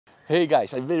Hey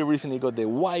guys, I very recently got the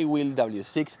WhideWheel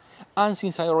W6, and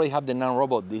since I already have the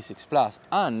Nanrobot D6 Plus,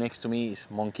 and next to me is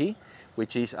Monkey,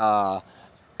 which is an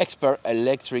expert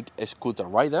electric scooter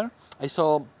rider, I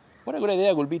saw what a good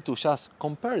idea would be to just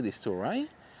compare these two, right?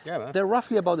 Yeah, man. They're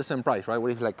roughly about the same price, right?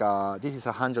 What is like, this is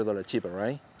 $100 cheaper,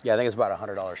 right? Yeah, I think it's about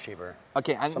 $100 cheaper.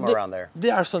 Okay, and somewhere around there.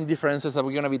 There are some differences that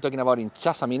we're gonna be talking about in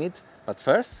just a minute, but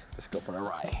first, let's go for a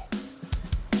ride.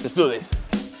 Let's do this.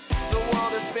 The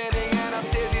world is spinning and I'm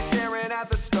dizzy staring at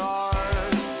the stars.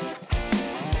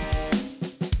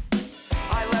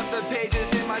 I left the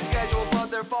pages in my schedule,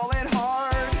 but they're falling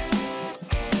hard.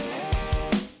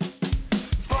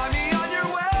 Find me on your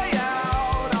way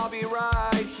out, I'll be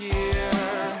right here.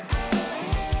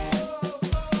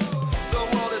 The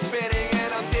world is spinning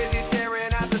and I'm dizzy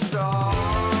staring at the stars.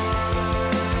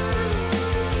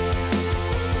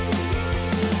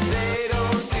 They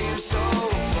don't seem so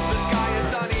far. The sky is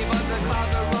sunny, but the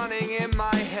clouds are running in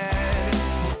my head.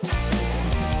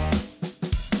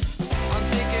 I'm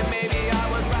thinking maybe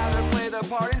I would rather play the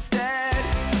part instead.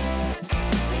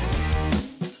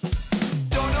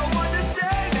 Don't know what to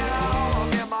say now, I'll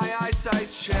get my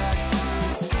eyesight checked.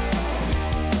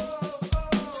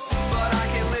 But I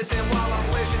can listen while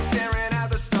I'm wishing, staring at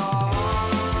the stars.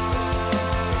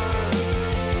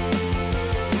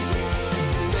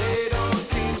 They don't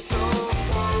seem so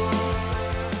far.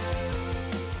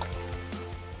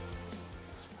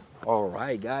 All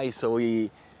right, guys, so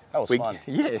That was fun.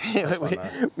 Yeah, fun,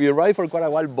 man. we ride for quite a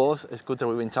while, both scooter.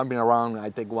 We've been jumping around. I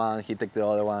take one, he take the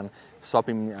other one,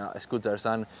 swapping scooters.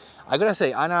 And I gotta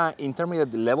say, I'm an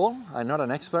intermediate level. I'm not an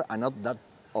expert. I'm not that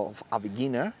of a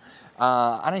beginner.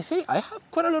 And I say I have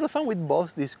quite a lot of fun with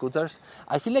both these scooters.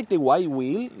 I feel like the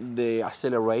WhideWheel, the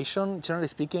acceleration, generally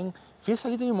speaking, feels a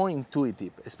little bit more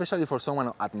intuitive, especially for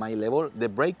someone at my level. The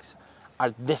brakes are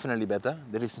definitely better.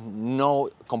 There is no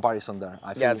comparison there.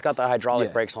 I feel Yeah, it's got the hydraulic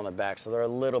Yeah. brakes on the back, so they're a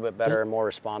little bit better and more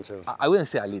responsive. I wouldn't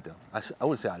say a little, I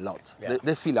would say a lot. Yeah.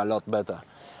 They feel a lot better.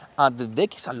 The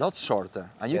deck is a lot shorter,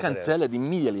 and you Yes, can it is. tell it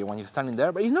immediately when you're standing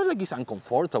there, but it's not like it's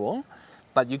uncomfortable,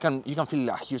 but you can feel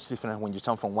a huge difference when you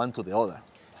jump from one to the other.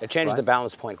 It changes Right. the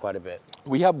balance point quite a bit.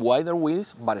 We have wider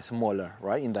wheels, but smaller,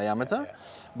 right, in diameter. Yeah.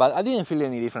 But I didn't feel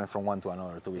any difference from one to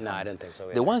another, to be honest. No, I didn't think so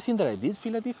The either. one thing that I did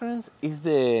feel a difference is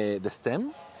the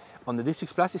stem. On the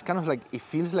D6 Plus, it's kind of like, it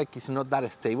feels like it's not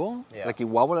that stable, Yeah. like it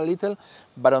wobble a little,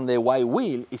 but on the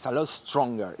WhideWheel, it's a lot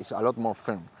stronger, it's a lot more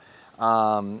firm.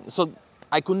 So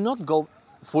I could not go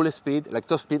full speed, like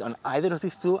top speed on either of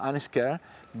these two, I'm scared,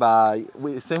 but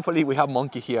thankfully we have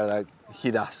Monkey here that he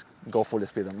does go full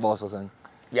speed on both of them.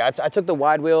 Yeah, I took the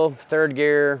wide wheel, third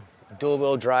gear, dual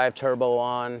wheel drive, turbo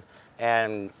on,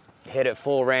 and hit it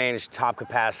full range, top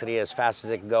capacity, as fast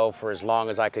as it could go for as long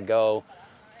as I could go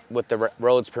with the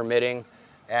roads permitting.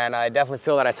 And I definitely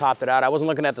feel that I topped it out. I wasn't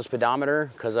looking at the speedometer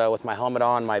because with my helmet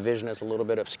on, my vision is a little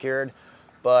bit obscured,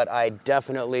 but I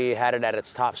definitely had it at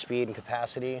its top speed and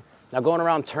capacity. Now going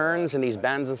around turns and these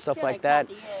bends and stuff like that,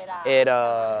 it,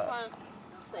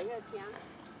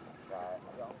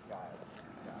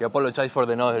 You apologize for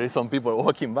the noise, there is some people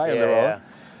walking by on the road.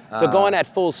 So going at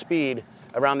full speed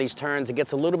around these turns, it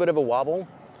gets a little bit of a wobble.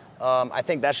 I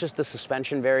think that's just the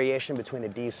suspension variation between the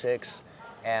D6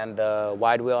 and the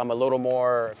WhideWheel. I'm a little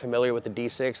more familiar with the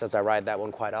D6 as I ride that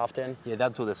one quite often. Yeah,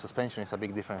 that too, the suspension is a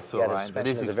big difference too, Yeah, the right?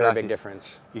 suspension is D6 a very Plus big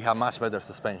difference. You have much better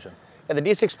suspension. Yeah, the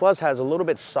D6 Plus has a little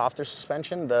bit softer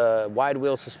suspension. The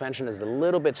WhideWheel suspension is a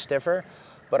little bit stiffer,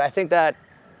 but I think that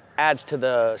adds to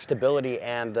the stability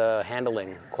and the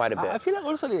handling quite a bit. I feel like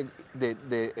also a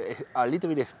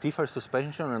little bit stiffer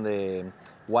suspension on the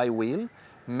WhideWheel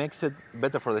makes it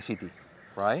better for the city,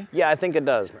 right? Yeah, I think it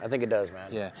does. I think it does, man.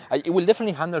 Yeah, it will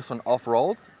definitely handle some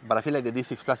off-road, but I feel like the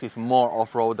D6 Plus is more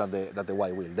off-road than the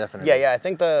WhideWheel, definitely. Yeah, I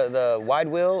think the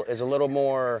WhideWheel is a little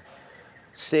more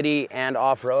city and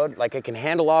off-road. Like it can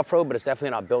handle off-road, but it's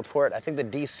definitely not built for it. I think the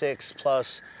D6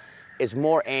 Plus is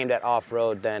more aimed at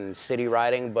off-road than city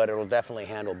riding, but it'll definitely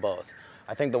handle both.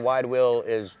 I think the WhideWheel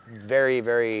is very,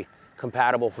 very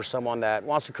compatible for someone that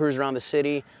wants to cruise around the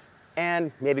city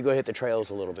and maybe go hit the trails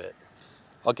a little bit.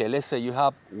 Okay, let's say you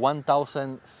have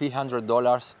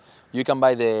 $1,300. You can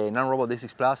buy the Nanrobot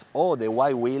D6 Plus or the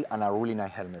WhideWheel and a really nice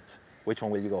helmet. Which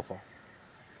one will you go for?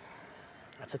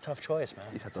 That's a tough choice, man.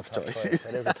 It's a tough choice.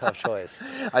 It is a tough choice.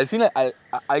 I think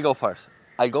I go first.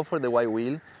 I go for the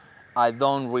WhideWheel. I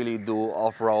don't really do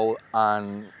off-road,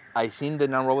 and I seen the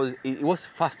Nanrobot. It was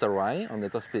faster, right, on the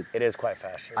top speed. It is quite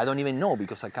faster. I don't even know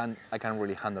because I can't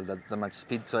really handle that much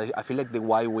speed. So I feel like the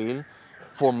WhideWheel,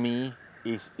 for me,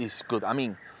 is good. I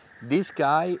mean, This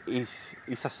guy is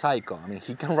a psycho. I mean,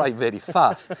 he can ride very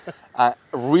fast,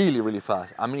 really, really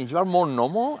fast. I mean, if you are more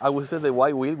normal, I would say the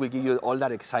WhideWheel will give you all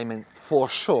that excitement for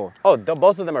sure. Oh,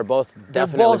 both of them are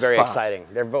definitely both very fast. exciting.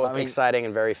 They're both exciting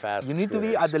and very fast. You need to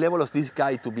be at the level of this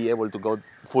guy to be able to go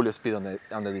full speed on the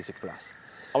D6 Plus.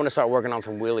 I want to start working on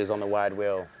some wheelies on the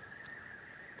WhideWheel.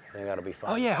 I think that'll be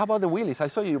fun. Oh yeah, how about the wheelies? I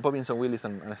saw you popping some wheelies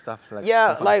and stuff.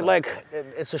 Yeah, like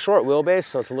it's a short wheelbase,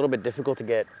 so it's a little bit difficult to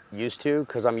get used to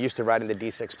because I'm used to riding the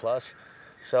D6 Plus.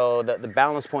 So the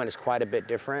balance point is quite a bit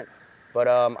different. But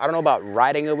I don't know about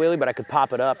riding a wheelie, but I could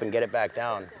pop it up and get it back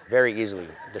down very easily.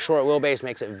 The short wheelbase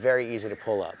makes it very easy to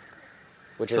pull up,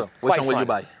 which is quite fun. Which one will you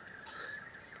buy?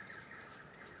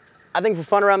 I think for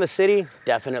fun around the city,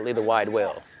 definitely the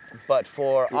WhideWheel. But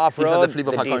for off-road, it's the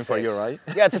flip of a coin for you, right?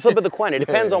 Yeah, it's a flip of the coin. It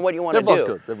depends on what you want to do. They're both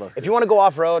good. They're both if you want to go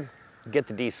off-road, get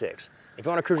the D6. If you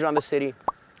want to cruise around the city,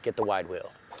 get the WhideWheel.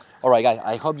 All right, guys,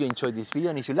 I hope you enjoyed this video.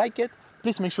 And if you like it,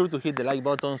 please make sure to hit the like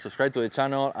button, subscribe to the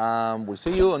channel, and we'll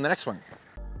see you on the next one.